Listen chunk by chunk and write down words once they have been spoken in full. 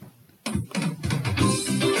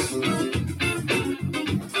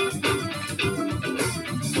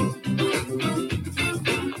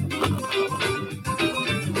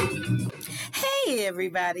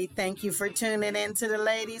everybody. Thank you for tuning in to the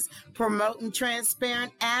Ladies Promoting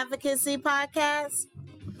Transparent Advocacy Podcast.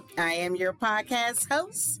 I am your podcast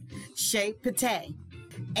host, Shay Pate.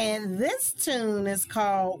 And this tune is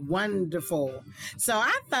called Wonderful. So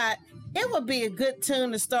I thought it would be a good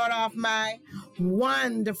tune to start off my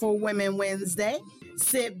Wonderful Women Wednesday.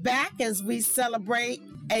 Sit back as we celebrate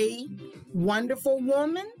a wonderful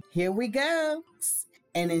woman. Here we go.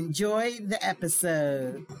 And enjoy the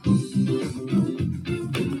episode.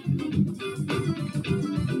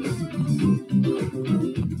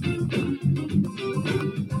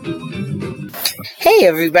 Hey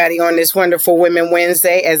everybody, on this Wonderful Women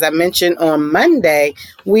Wednesday, as I mentioned on Monday,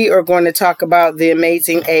 we are going to talk about the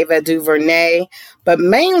amazing Ava DuVernay, but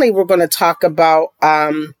mainly we're going to talk about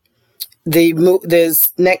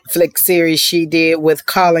this Netflix series she did with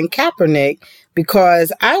Colin Kaepernick,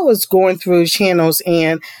 because I was going through channels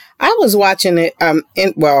and I was watching it.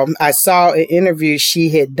 I saw an interview she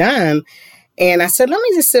had done, and I said, let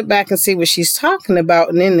me just sit back and see what she's talking about.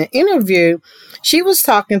 And in the interview, she was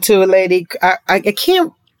talking to a lady. I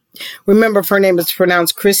can't remember if her name is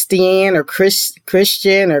pronounced Christian or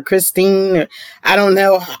Christian or Christine. Or, I don't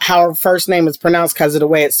know how her first name is pronounced because of the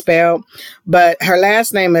way it's spelled. But her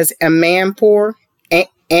last name is Amanpour.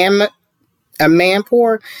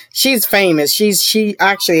 Amanpour. She's famous. She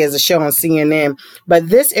actually has a show on CNN. But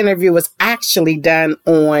this interview was actually done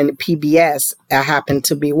on PBS. I happened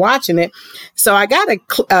to be watching it. So I got a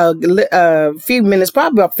few minutes,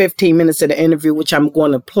 probably about 15 minutes of the interview, which I'm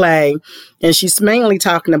going to play. And she's mainly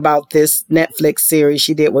talking about this Netflix series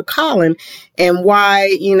she did with Colin and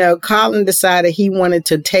why, Colin decided he wanted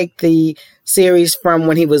to take the series from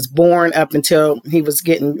when he was born up until he was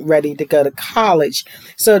getting ready to go to college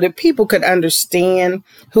so that people could understand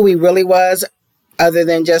who he really was, other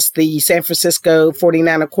than just the San Francisco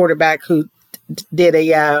 49er quarterback who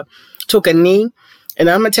took a knee. And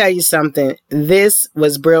I'm going to tell you something. This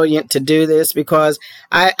was brilliant to do this because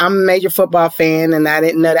I'm a major football fan and I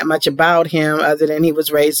didn't know that much about him other than he was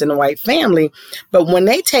raised in a white family. But when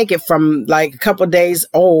they take it from like a couple of days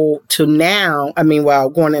old to now,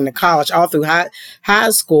 going into college, all through high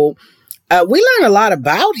school, we learned a lot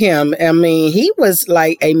about him. He was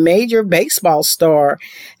like a major baseball star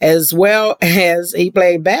as well as he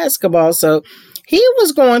played basketball. So he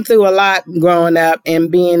was going through a lot growing up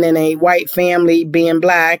and being in a white family, being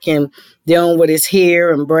black and dealing with his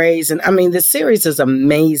hair and braids. And the series is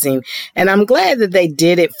amazing. And I'm glad that they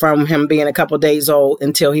did it from him being a couple days old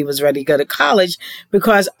until he was ready to go to college,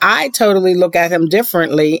 because I totally look at him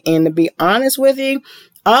differently. And to be honest with you,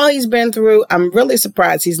 all he's been through, I'm really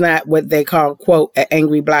surprised he's not what they call, quote, an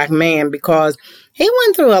angry black man, because he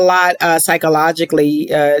went through a lot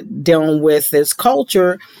psychologically dealing with this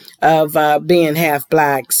culture of being half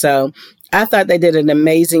black. So I thought they did an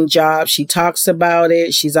amazing job. She talks about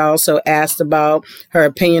it. She's also asked about her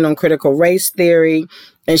opinion on critical race theory.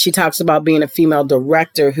 And she talks about being a female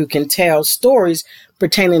director who can tell stories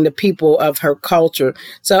pertaining to people of her culture.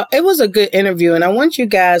 So it was a good interview, and I want you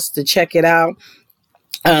guys to check it out.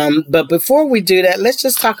 But before we do that, let's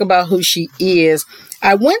just talk about who she is.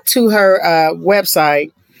 I went to her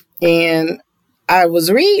website and I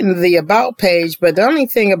was reading the about page, but the only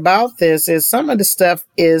thing about this is some of the stuff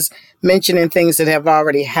is mentioning things that have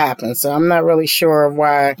already happened. So I'm not really sure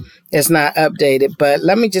why it's not updated, but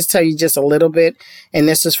let me just tell you just a little bit. And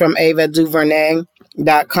this is from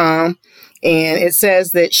avaduvernay.com. And it says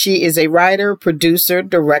that she is a writer, producer,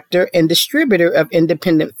 director, and distributor of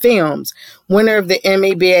independent films, winner of the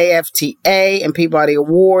Emmy, BAFTA, and Peabody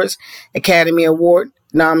Awards, Academy Award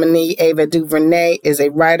nominee. Ava DuVernay is a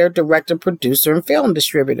writer, director, producer, and film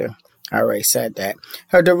distributor. I already said that.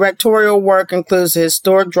 Her directorial work includes the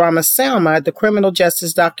historic drama Selma, the criminal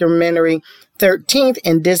justice documentary 13th,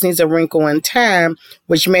 and Disney's A Wrinkle in Time,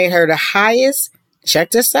 which made her the highest, check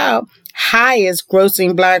this out, highest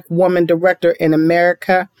grossing black woman director in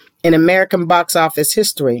American box office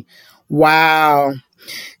history. Wow.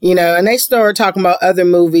 And they started talking about other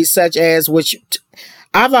movies such as, which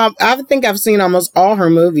I think I've seen almost all her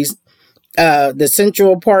movies. The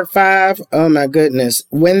Central Park 5. Oh my goodness.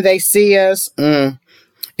 When They See Us. And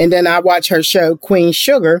then I watch her show Queen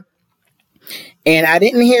Sugar. And I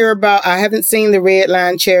haven't seen the Red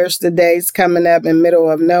Line Cherish the Days coming up in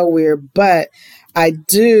Middle of Nowhere, but I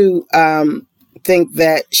do think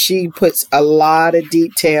that she puts a lot of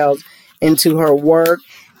details into her work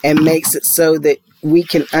and makes it so that we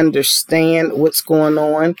can understand what's going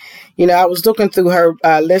on. You know, I was looking through her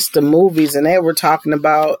list of movies, and they were talking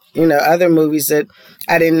about, you know, other movies that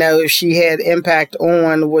I didn't know if she had impact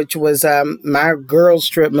on, which was my Girls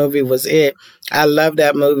Trip movie was it. I love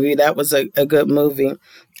that movie. That was a good movie.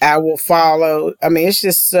 I Will Follow. I mean, it's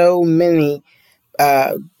just so many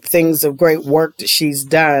things of great work that she's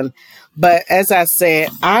done. But as I said,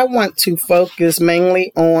 I want to focus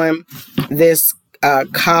mainly on this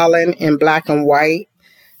Colin in Black and White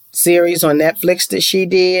series on Netflix that she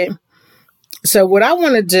did. So what I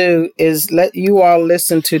want to do is let you all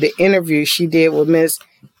listen to the interview she did with Miss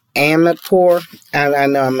Amanpour. I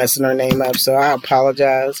know I'm messing her name up, so I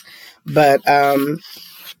apologize. But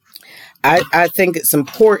I think it's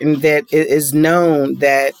important that it is known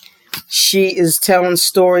that she is telling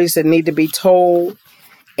stories that need to be told.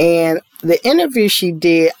 And the interview she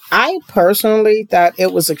did, I personally thought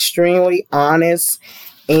it was extremely honest,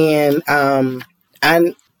 and I'm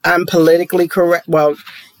politically correct. Well,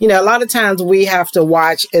 you know, a lot of times we have to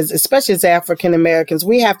watch, especially as African Americans,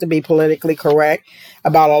 we have to be politically correct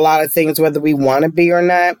about a lot of things, whether we want to be or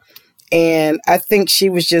not. And I think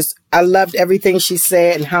I loved everything she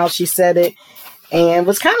said and how she said it, and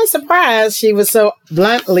was kind of surprised she was so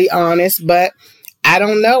bluntly honest, but I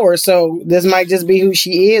don't know her, so this might just be who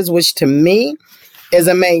she is, which to me is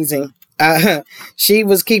amazing. She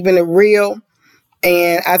was keeping it real,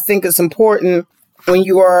 and I think it's important when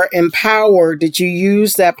you are empowered that you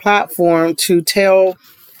use that platform to tell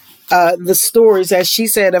the stories, as she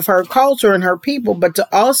said, of her culture and her people, but to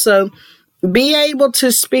also be able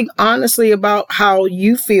to speak honestly about how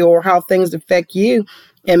you feel or how things affect you.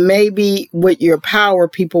 And maybe with your power,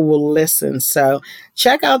 people will listen. So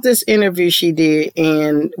check out this interview she did,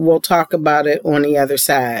 and we'll talk about it on the other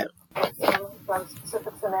side. Some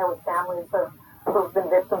specifics in there with families who've been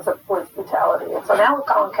victims of police brutality. And so now with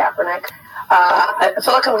Colin Kaepernick, I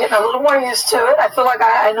feel like I'm getting a little more used to it. I feel like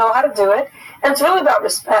I know how to do it. And it's really about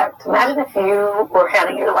respect. Imagine if you were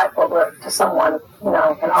handing your life over to someone, you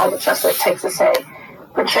know, and all the trust that it takes to say,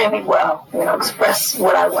 portray me well, you know, express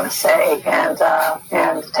what I want to say, and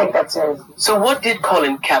take that seriously. So what did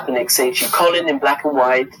Colin Kaepernick say to you? Colin in Black and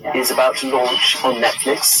White is about to launch on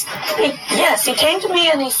Netflix. Yes, he came to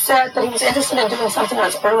me and he said that he was interested in doing something on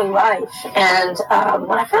his early life. And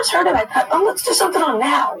when I first heard it, I thought, oh, let's do something on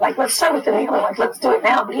now. Like, let's start with the kneeling. Like, let's do it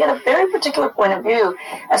now. But he had a very particular point of view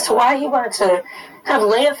as to why he wanted to kind of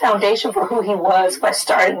lay a foundation for who he was by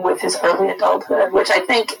starting with his early adulthood, which I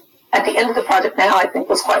think at the end of the project now, I think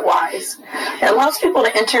was quite wise. It allows people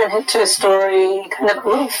to enter into a story kind of a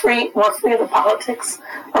little more free of the politics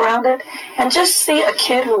around it, and just see a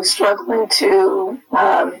kid who is struggling to,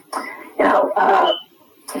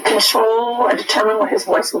 control and determine what his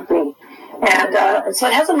voice would be. And so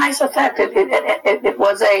it has a nice effect. It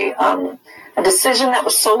was a decision that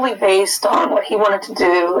was solely based on what he wanted to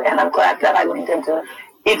do, and I'm glad that I leaned into it.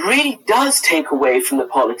 It really does take away from the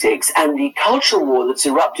politics and the culture war that's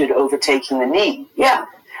erupted over taking the knee. Yeah.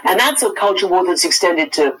 And that's a culture war that's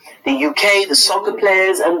extended to the UK, the soccer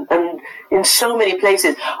players, and in so many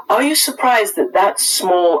places. Are you surprised that that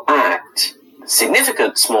small act,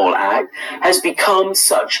 significant small act, has become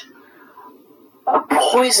such a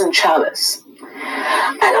poison chalice?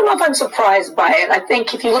 I don't know if I'm surprised by it. I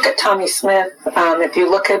think if you look at Tommy Smith, if you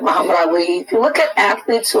look at Muhammad Ali, if you look at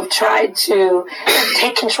athletes who have tried to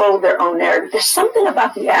take control of their own narrative, there's something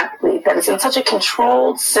about the athlete that is in such a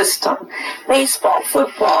controlled system. Baseball,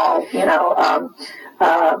 football,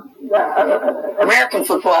 American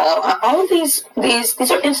football, all of these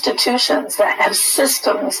are institutions that have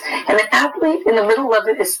systems, and the athlete in the middle of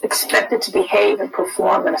it is expected to behave and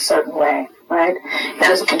perform in a certain way, right? That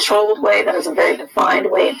is a controlled way, that is a very defined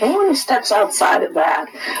way. And anyone who steps outside of that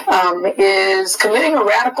is committing a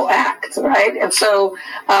radical act, right? And so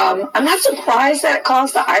I'm not surprised that it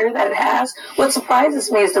caused the ire that it has. What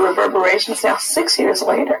surprises me is the reverberations now 6 years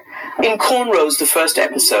later. In Cornrows, the first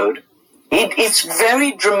episode, it's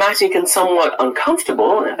very dramatic and somewhat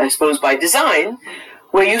uncomfortable, I suppose, by design,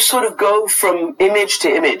 where you sort of go from image to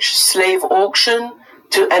image, slave auction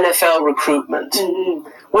to NFL recruitment. Mm-hmm.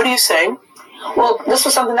 What are you saying? Well, this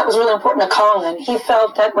was something that was really important to Colin. He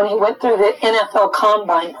felt that when he went through the NFL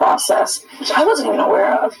Combine process, which I wasn't even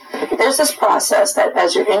aware of, there's this process that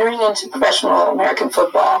as you're entering into professional American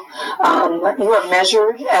football, you are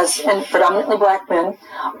measured as, and predominantly black men,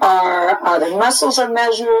 their muscles are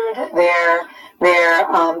measured, their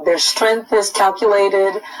Their strength is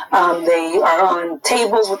calculated. They are on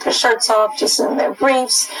tables with their shirts off, just in their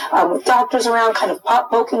briefs, with doctors around kind of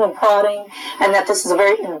poking and prodding, and that this is a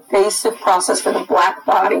very invasive process for the black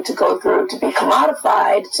body to go through to be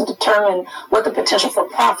commodified to determine what the potential for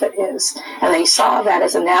profit is. And they saw that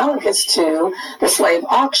as analogous to the slave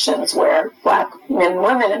auctions where black men,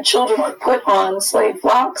 women, and children were put on slave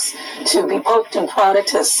blocks to be poked and prodded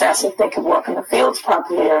to assess if they could work in the fields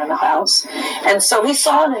properly or in the house. And so he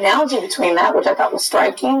saw an analogy between that, which I thought was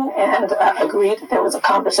striking, and agreed that there was a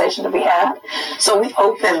conversation to be had. So we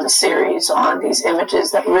opened the series on these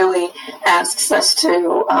images that really asks us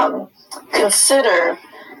to consider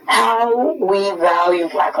how we value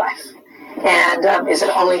black life. And is it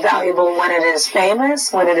only valuable when it is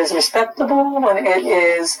famous, when it is respectable, when it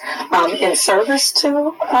is in service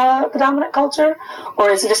to the dominant culture, or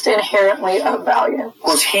is it just inherently of value?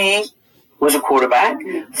 Was he was a quarterback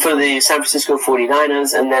for the San Francisco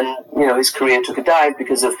 49ers, and then, his career took a dive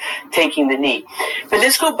because of taking the knee. But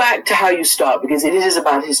let's go back to how you start, because it is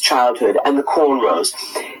about his childhood and the cornrows.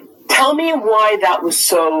 Tell me why that was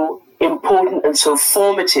so important and so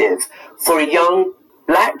formative for a young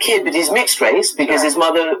black kid, but he's mixed race because his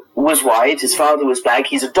mother was white, his father was black,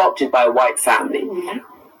 he's adopted by a white family.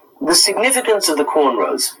 The significance of the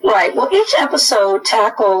cornrows. Right. Well, each episode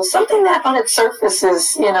tackles something that on its surface is,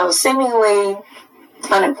 seemingly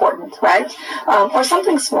unimportant, right? Or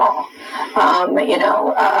something small.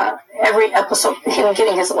 Every episode, him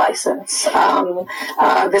getting his license.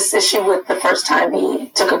 This issue with the first time he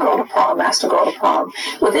took a girl to prom, asked a girl to prom.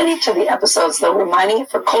 Within each of the episodes, though, reminding it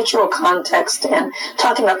for cultural context and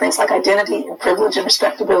talking about things like identity and privilege and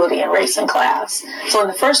respectability and race and class. So in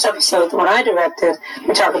the first episode, the one I directed,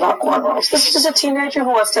 we talk about cornrows. This is just a teenager who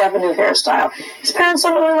wants to have a new hairstyle. His parents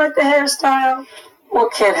don't really like the hairstyle.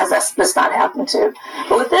 What kid has this not happened to?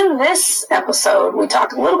 But within this episode, we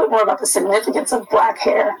talked a little bit more about the significance of black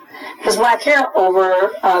hair. Because black hair over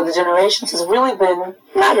the generations has really been,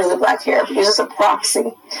 not really black hair, but it's a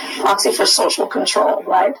proxy for social control,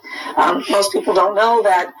 right? Most people don't know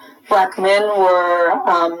that black men were,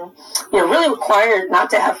 really required not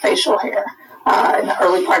to have facial hair. In the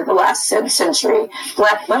early part of the last century,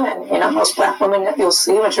 black women, most black women that you'll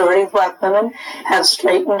see, majority of black women have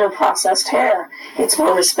straightened or processed hair. It's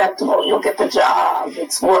more respectable. You'll get the job.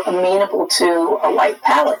 It's more amenable to a white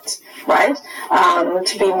palate, right?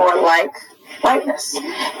 To be more like whiteness.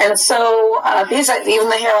 And so these are even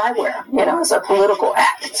the hair I wear, as a political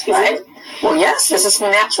act, right? Well, yes, this is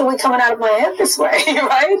naturally coming out of my head this way,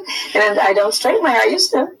 right? And I don't straighten my hair. I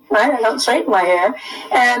used to, right? I don't straighten my hair.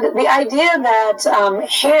 And the idea that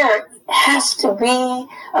hair has to be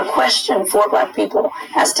a question for black people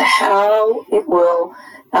as to how it will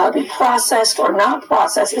be processed or not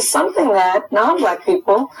processed is something that non-black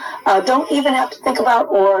people don't even have to think about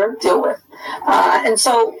or deal with. And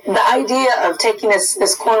so the idea of taking this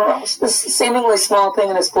cornrows, this seemingly small thing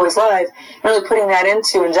in this boy's life, really putting that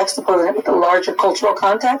into and juxtaposing it with the larger cultural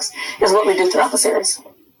context is what we do throughout the series.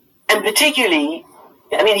 And particularly,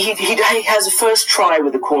 he has a first try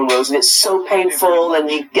with the cornrows, and it's so painful, and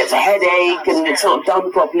he gets a headache, and it's not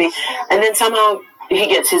done properly, and then somehow he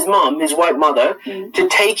gets his mom, his white mother, to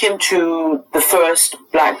take him to the first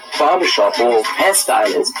black barbershop or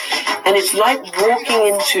hairstylist. And it's like walking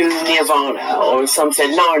into Nirvana, or some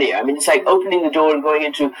said Narnia. It's like opening the door and going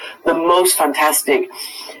into the most fantastic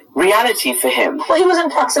reality for him. Well, he was in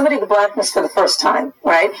proximity to blackness for the first time,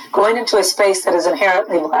 right? Going into a space that is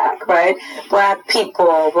inherently black, right? Black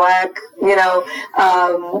people, black,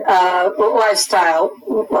 lifestyle,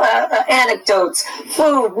 anecdotes,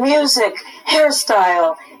 food, music,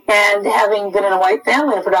 hairstyle. And having been in a white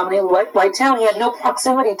family, a predominantly white town, he had no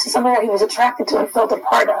proximity to something that he was attracted to and felt a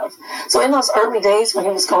part of. So in those early days when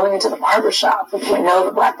he was going into the barbershop, which we know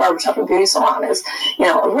the black barbershop and beauty salon is,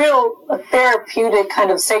 a therapeutic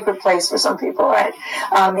kind of sacred place for some people, right?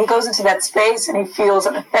 He goes into that space and he feels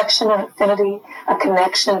an affection, an affinity, a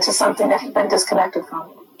connection to something that he'd been disconnected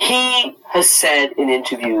from. He has said in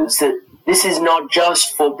interviews that this is not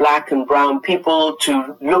just for black and brown people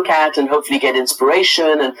to look at and hopefully get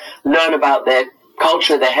inspiration and learn about their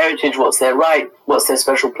culture, their heritage, what's their right, what's their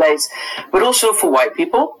special place, but also for white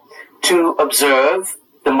people to observe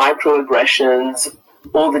the microaggressions,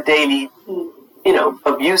 all the daily,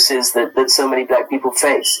 abuses that so many black people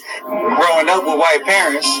face. Growing up with white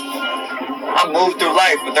parents, I moved through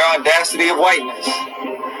life with their audacity of whiteness.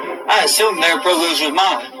 I assumed their privilege was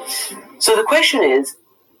mine. So the question is,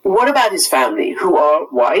 what about his family, who are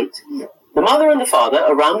white, The mother and the father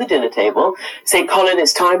around the dinner table say, Colin,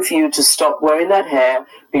 it's time for you to stop wearing that hair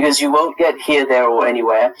because you won't get here, there, or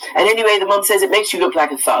anywhere. And anyway, the mum says it makes you look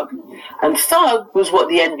like a thug. And thug was what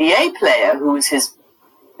the NBA player, who was his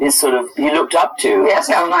sort of, he looked up to. Yes,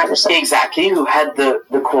 Allen Iverson. Exactly, who had the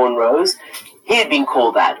cornrows. He had been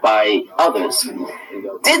called that by others.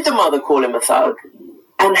 Did the mother call him a thug?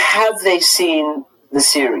 And have they seen the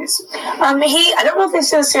series? I don't know if they've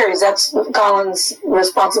seen the series. That's Colin's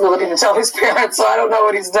responsibility to tell his parents, so I don't know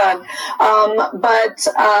what he's done. But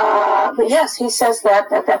yes, he says that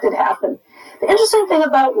did happen. The interesting thing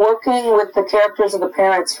about working with the characters of the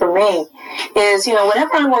parents for me is,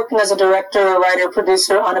 whenever I'm working as a director, a writer,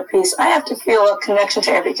 producer on a piece, I have to feel a connection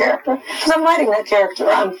to every character because I'm writing that character.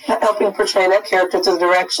 I'm helping portray that character through the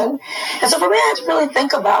direction. And so for me, I had to really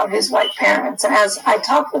think about his white parents. And as I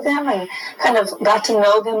talked with him and kind of got to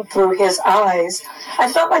know them through his eyes,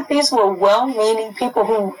 I felt like these were well-meaning people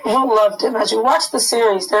who loved him. As you watch the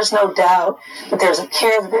series, there's no doubt that there's a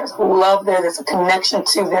care, there's a love there, there's a connection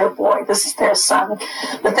to their boy. This is their son,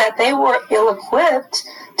 but that they were ill-equipped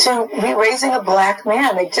to be raising a black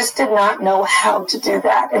man. They just did not know how to do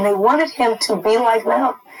that, and they wanted him to be like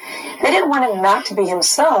them. They didn't want him not to be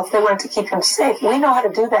himself. They wanted to keep him safe. We know how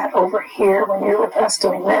to do that over here when you're with us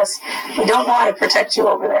doing this. We don't know how to protect you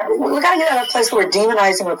over there. We got to get out of a place where we're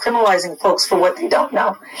demonizing or criminalizing folks for what they don't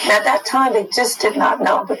know. And at that time, they just did not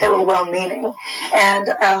know, but they were well-meaning. And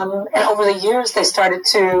over the years, they started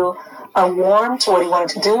to warm to what he wanted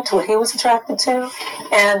to do, to what he was attracted to,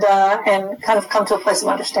 and kind of come to a place of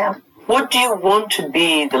understanding. What do you want to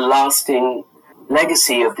be the lasting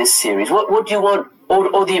legacy of this series? What do you want,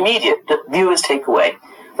 or the immediate that viewers take away?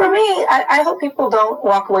 For me, I hope people don't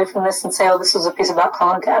walk away from this and say, oh, this was a piece about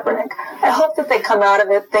Colin Kaepernick. I hope that they come out of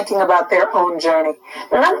it thinking about their own journey.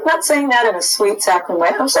 And I'm not saying that in a sweet, saccharine way.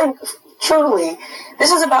 I'm saying, truly,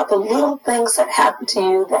 this is about the little things that happen to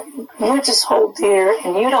you that you just hold dear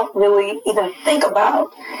and you don't really even think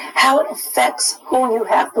about how it affects who you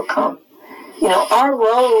have become. Our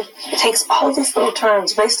road takes all these little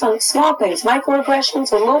turns based on small things,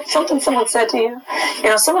 microaggressions, or something someone said to you.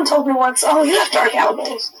 Someone told me once, oh, you have dark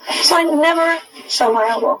elbows. So I never show my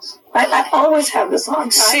elbows. I always have this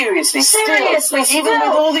on. Seriously, still. Even with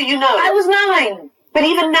all that you know. I was 9. But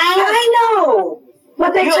even now? I know.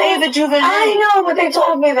 But they I know, but they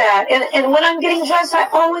told me that. And when I'm getting dressed, I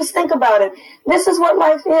always think about it. This is what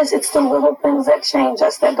life is. It's the little things that change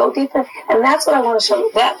us, that go deeper. And that's what I want to show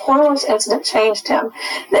you. That cornrows incident changed him.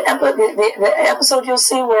 The episode you'll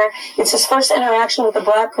see where it's his first interaction with a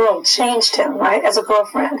black girl changed him, right, as a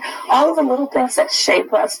girlfriend. All of the little things that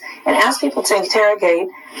shape us and ask people to interrogate,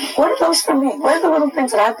 what are those for me? What are the little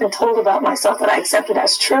things that I've been told about myself that I accepted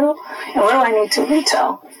as true? And what do I need to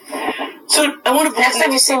retell? So I want to. Next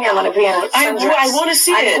time you see me, I'm going to be in a sundress. I want to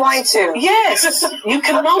see it. I'm going to. Yes, you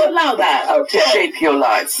cannot allow that to shape your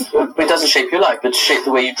life. It doesn't shape your life, but to shape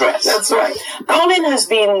the way you dress. That's right. Colin has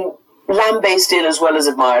been lambasted as well as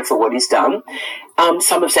admired for what he's done.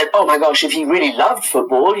 Some have said, "Oh my gosh, if he really loved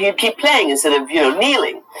football, he'd keep playing instead of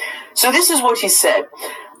kneeling." So this is what he said.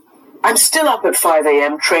 I'm still up at 5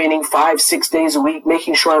 a.m. training 5-6 days a week,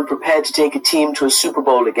 making sure I'm prepared to take a team to a Super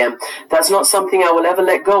Bowl again. That's not something I will ever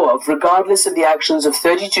let go of, regardless of the actions of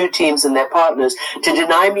 32 teams and their partners to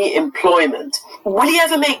deny me employment. Will he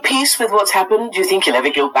ever make peace with what's happened? Do you think he'll ever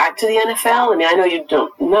go back to the NFL? I mean, I know you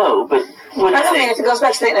don't know, but what do you think? I mean, if it goes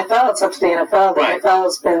back to the NFL, it's up to the NFL. The NFL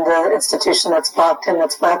has been the institution that's blocked him,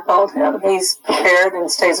 that's blackballed him. He's prepared and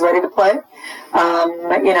stays ready to play.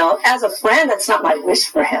 As a friend, that's not my wish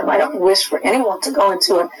for him. I don't wish for anyone to go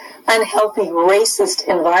into an unhealthy, racist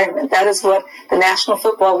environment. That is what the National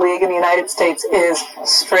Football League in the United States is,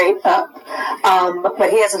 straight up. But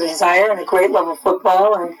he has a desire and a great love of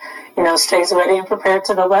football and, stays ready and prepared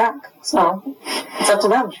to go back. So it's up to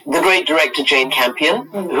them. The great director Jane Campion,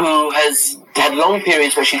 who has had long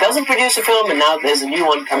periods where she doesn't produce a film, and now there's a new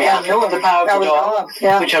one coming out, The Power of the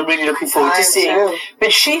Dog, which I'm really looking forward to seeing. Too.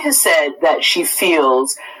 But she has said that she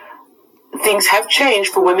feels things have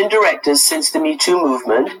changed for women directors since the Me Too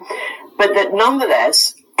movement, but that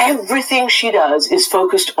nonetheless, everything she does is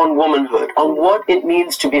focused on womanhood, on what it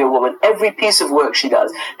means to be a woman. Every piece of work she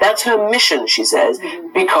does. That's her mission, she says,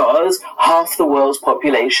 because half the world's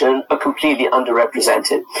population are completely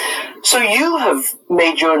underrepresented. So you have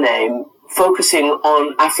made your name focusing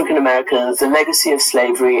on African Americans, the legacy of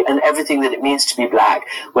slavery, and everything that it means to be black,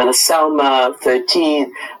 whether Selma,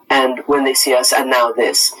 13, and When They See Us, and now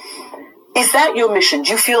this. Is that your mission?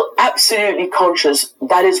 Do you feel absolutely conscious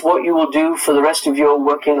that is what you will do for the rest of your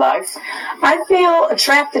working life? I feel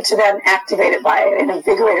attracted to that and activated by it and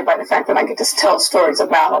invigorated by the fact that I get to tell stories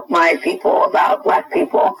about my people, about Black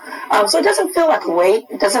people. So it doesn't feel like a weight.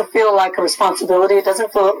 It doesn't feel like a responsibility. It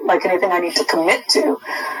doesn't feel like anything I need to commit to.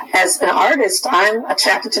 As an artist, I'm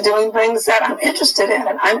attracted to doing things that I'm interested in,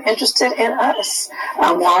 and I'm interested in us.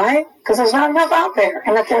 Why? Because there's not enough out there,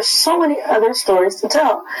 and that there's so many other stories to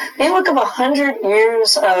tell. You look at 100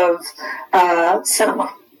 years of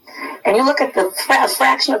cinema, and you look at the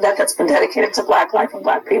fraction of that that's been dedicated to Black life and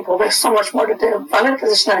Black people. There's so much more to do. If I'm in a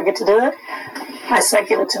position that I get to do it, I say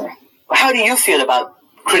give it to me. How do you feel about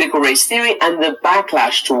critical race theory and the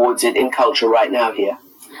backlash towards it in culture right now here?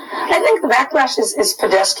 I think the backlash is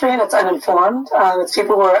pedestrian. It's uninformed. It's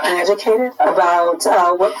people who are uneducated about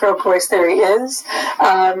what critical race theory is.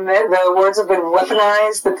 The words have been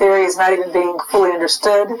weaponized. The theory is not even being fully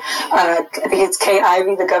understood. I think it's Kay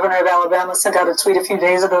Ivey, the governor of Alabama, sent out a tweet a few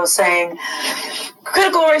days ago saying,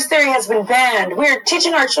 critical race theory has been banned. We're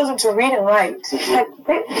teaching our children to read and write.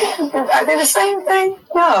 Are they the same thing?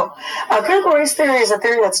 No. Critical race theory is a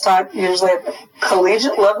theory that's taught usually at the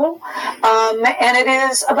collegiate level, and it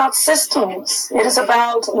is about systems. It is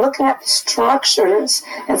about looking at the structures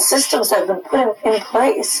and systems that have been put in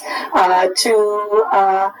place to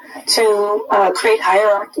create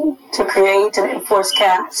hierarchy, to create and enforce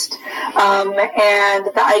caste, and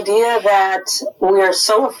the idea that we are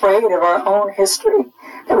so afraid of our own history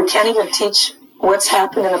that we can't even teach what's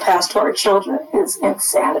happened in the past to our children is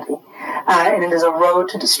insanity. And it is a road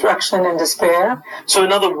to destruction and despair. So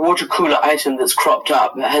another water cooler item that's cropped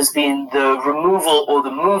up has been the removal or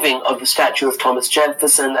the moving of the statue of Thomas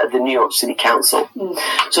Jefferson at the New York City Council.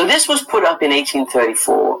 So this was put up in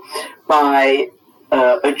 1834 by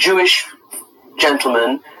a Jewish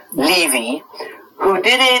gentleman, Levy, who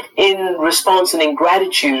did it in response and in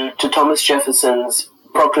gratitude to Thomas Jefferson's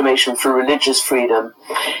proclamation for religious freedom.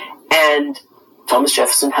 And Thomas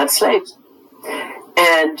Jefferson had slaves.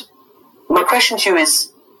 And my question to you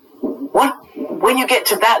is, when you get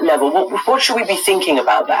to that level, what should we be thinking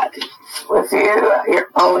about that? If you're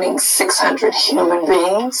owning 600 human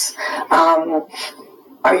beings,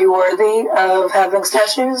 are you worthy of having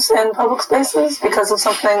statues in public spaces because of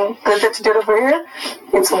something good that you did over here?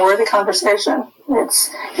 It's a worthy conversation. It's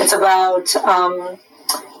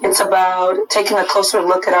about taking a closer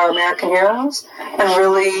look at our American heroes and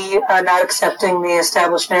really not accepting the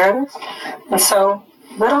established narrative. And so,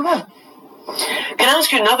 I don't know. Can I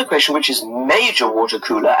ask you another question, which is major water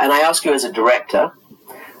cooler, and I ask you as a director?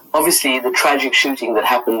 Obviously, the tragic shooting that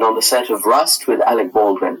happened on the set of Rust with Alec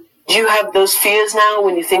Baldwin. Do you have those fears now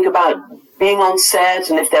when you think about being on set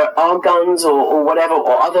and if there are guns or whatever,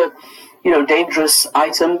 or other, dangerous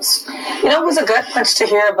items? It was a gut punch to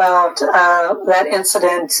hear about that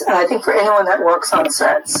incident. I think for anyone that works on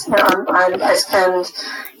sets, I spend,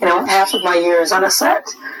 half of my years on a set.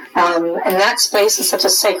 And that space is such a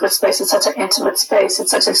sacred space. It's such an intimate space.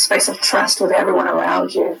 It's such a space of trust with everyone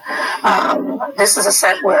around you. This is a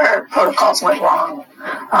set where protocols went wrong.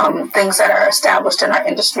 Things that are established in our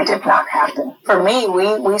industry did not happen. For me,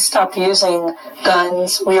 we stopped using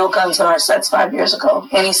guns, real guns on our sets 5 years ago.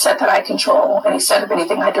 Any set that I control, any set of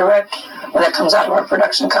anything I direct, or that comes out of our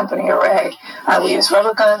production company, Array, we use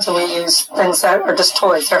rubber guns, and we use things that are just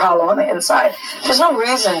toys. They're hollow on the inside. There's no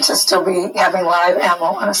reason to still be having live ammo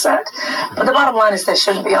on a set. But the bottom line is they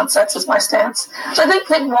shouldn't be on sets, is my stance. So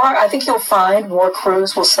I think you'll find more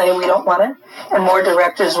crews will say we don't want it, and more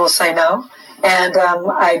directors will say no. And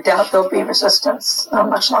I doubt there'll be resistance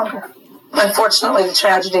much longer. Unfortunately, the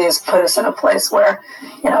tragedy has put us in a place where,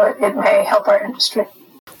 it may help our industry.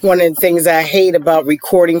 One of the things I hate about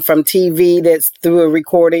recording from TV that's through a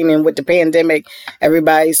recording, and with the pandemic,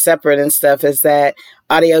 everybody's separate and stuff, is that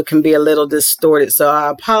audio can be a little distorted. So I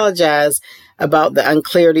apologize about the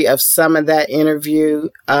unclarity of some of that interview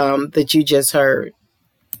that you just heard.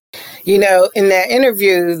 In that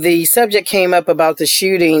interview, the subject came up about the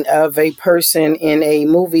shooting of a person in a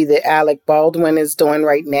movie that Alec Baldwin is doing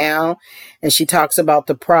right now. And she talks about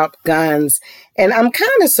the prop guns. And I'm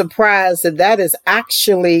kind of surprised that is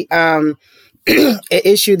actually an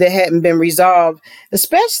issue that hadn't been resolved,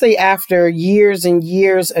 especially after years and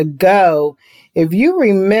years ago. If you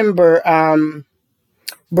remember,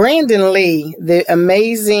 Brandon Lee, the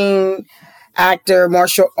amazing actor,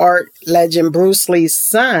 martial art legend Bruce Lee's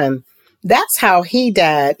son, that's how he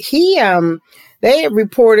died. They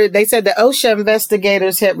said the OSHA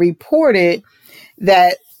investigators had reported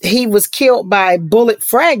that he was killed by a bullet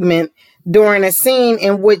fragment during a scene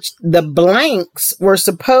in which the blanks were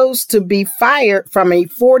supposed to be fired from a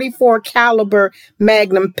 44 caliber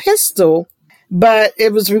Magnum pistol, but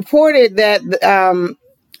it was reported that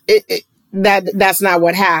that's not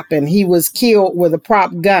what happened. He was killed with a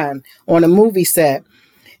prop gun on a movie set.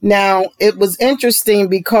 Now, it was interesting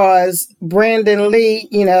because Brandon Lee,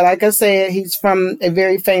 like I said, he's from a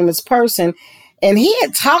very famous person, and he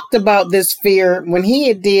had talked about this fear when he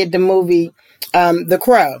had did the movie The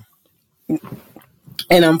Crow.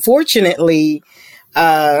 And unfortunately,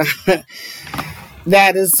 that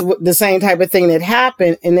is the same type of thing that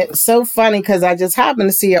happened. And it's so funny because I just happened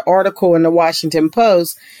to see an article in the Washington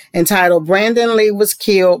Post entitled "Brandon Lee was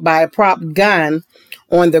killed by a prop gun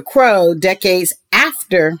on The Crow decades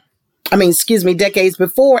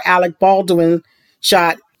before Alec Baldwin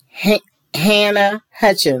shot Hannah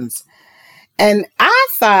Hutchins." And I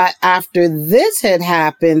thought after this had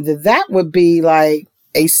happened that would be like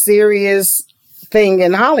a serious thing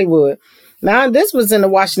in Hollywood. Now, this was in the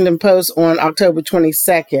Washington Post on October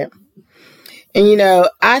 22nd. And,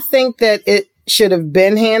 I think that it should have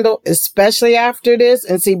been handled, especially after this.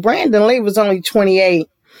 And see, Brandon Lee was only 28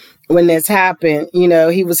 when this happened.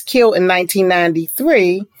 He was killed in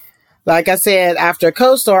 1993. Like I said, after a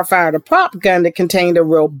co-star fired a prop gun that contained a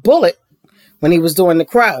real bullet when he was doing The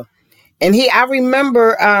Crow. And I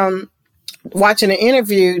remember watching an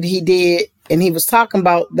interview he did, and he was talking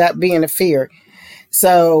about that being a fear.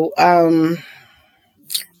 So,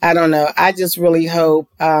 I don't know. I just really hope,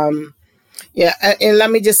 and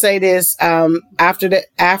let me just say this, after the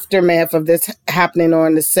aftermath of this happening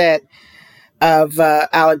on the set of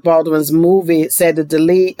Alec Baldwin's movie, it said that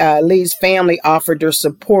Lee's family offered their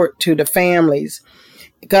support to the families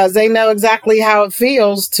because they know exactly how it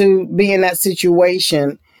feels to be in that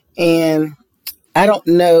situation. And I don't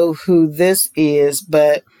know who this is,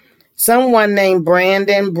 but someone named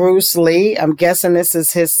Brandon Bruce Lee, I'm guessing this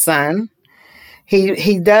is his son.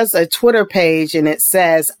 He does a Twitter page and it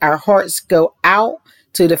says, "Our hearts go out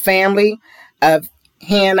to the family of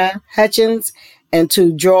Hannah Hutchins and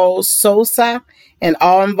to Joel Sosa and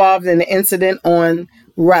all involved in the incident on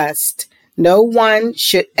Rust. No one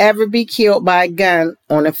should ever be killed by a gun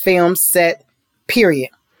on a film set, period."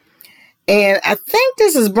 And I think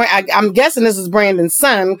this is, I'm guessing this is Brandon's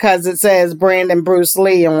son because it says Brandon Bruce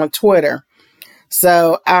Lee on Twitter.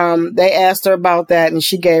 So they asked her about that and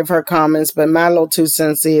she gave her comments. But my little 2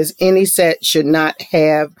 cents is any set should not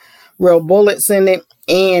have real bullets in it.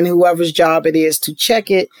 And whoever's job it is to check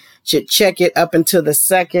it should check it up until the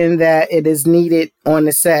second that it is needed on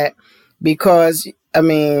the set. Because,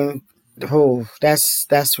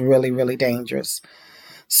 that's really, really dangerous.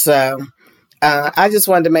 So I just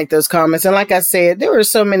wanted to make those comments. And like I said, there were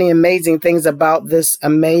so many amazing things about this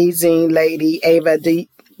amazing lady, Ava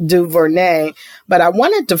DuVernay, but I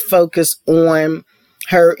wanted to focus on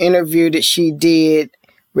her interview that she did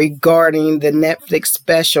regarding the Netflix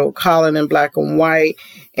special, Colin in Black and White,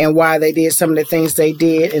 and why they did some of the things they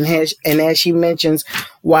did. And as she mentions,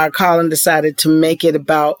 why Colin decided to make it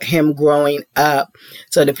about him growing up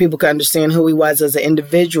so that people could understand who he was as an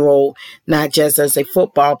individual, not just as a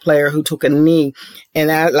football player who took a knee. And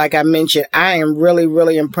like I mentioned, I am really,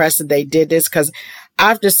 really impressed that they did this because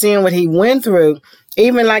after seeing what he went through,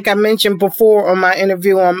 even like I mentioned before on my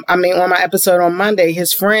interview, on my episode on Monday,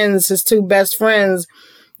 his 2 best friends,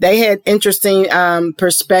 they had interesting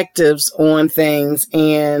perspectives on things,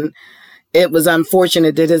 and it was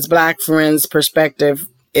unfortunate that his Black friend's perspective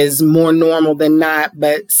is more normal than not,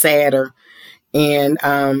 but sadder. And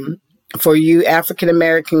for you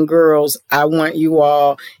African-American girls, I want you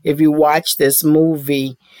all, if you watch this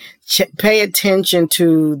movie, pay attention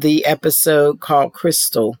to the episode called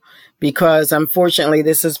Crystal, because unfortunately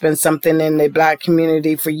this has been something in the Black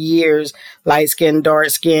community for years, light skin, dark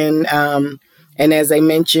skin, and as I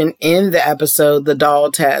mentioned in the episode, the doll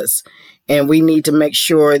test. And we need to make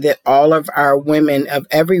sure that all of our women of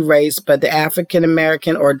every race, but the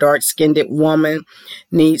African-American or dark-skinned woman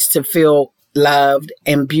needs to feel loved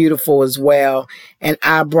and beautiful as well. And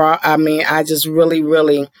I just really,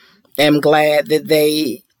 really am glad that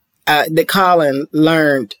that Colin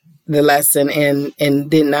learned the lesson and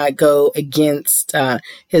did not go against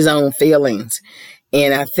his own feelings.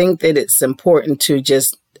 And I think that it's important to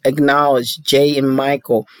just acknowledge Jay and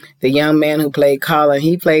Michael, the young man who played Colin.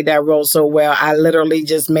 He played that role so well. I literally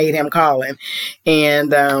just made him Colin.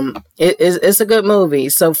 And it's a good movie.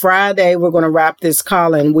 So Friday, we're going to wrap this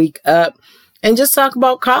Colin week up and just talk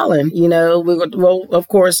about Colin. Well, of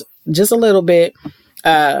course, just a little bit.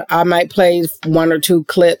 I might play 1 or 2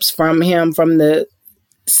 clips from him from the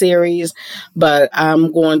series, but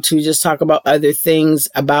I'm going to just talk about other things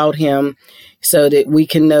about him so that we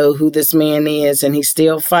can know who this man is. And he's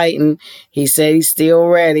still fighting. He said he's still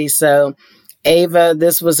ready. So, Ava,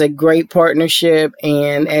 this was a great partnership.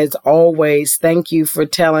 And as always, thank you for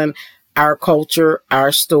telling our culture,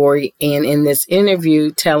 our story, and in this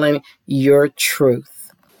interview, telling your truth.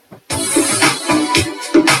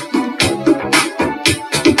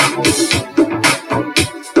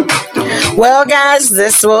 Well, guys,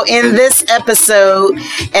 this will end this episode,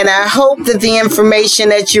 and I hope that the information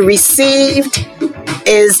that you received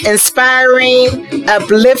is inspiring,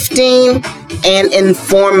 uplifting, and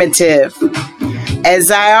informative. As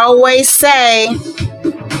I always say,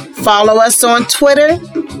 follow us on Twitter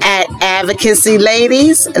at Advocacy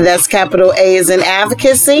Ladies. That's capital A as in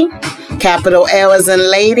advocacy, capital L as in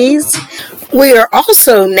ladies. We are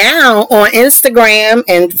also now on Instagram,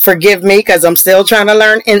 and forgive me because I'm still trying to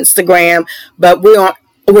learn Instagram, but we are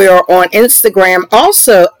on Instagram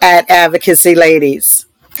also at Advocacy Ladies.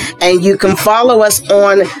 And you can follow us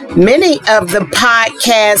on many of the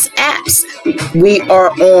podcast apps. We are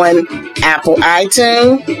on Apple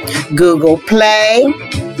iTunes, Google Play,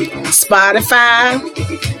 Spotify,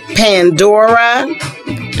 Pandora,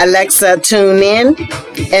 Alexa TuneIn,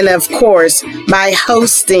 and of course, my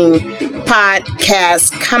hosting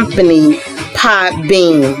podcast company,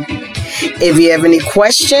 Podbean. If you have any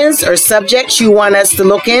questions or subjects you want us to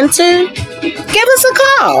look into, give us a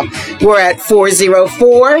call. We're at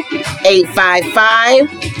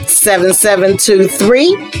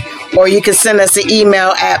 404-855-7723, or you can send us an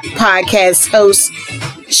email at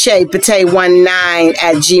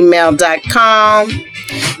podcastthostshaypate19@gmail.com.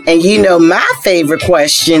 And you know my favorite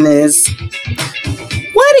question is,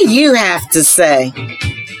 what do you have to say?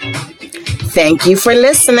 Thank you for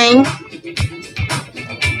listening.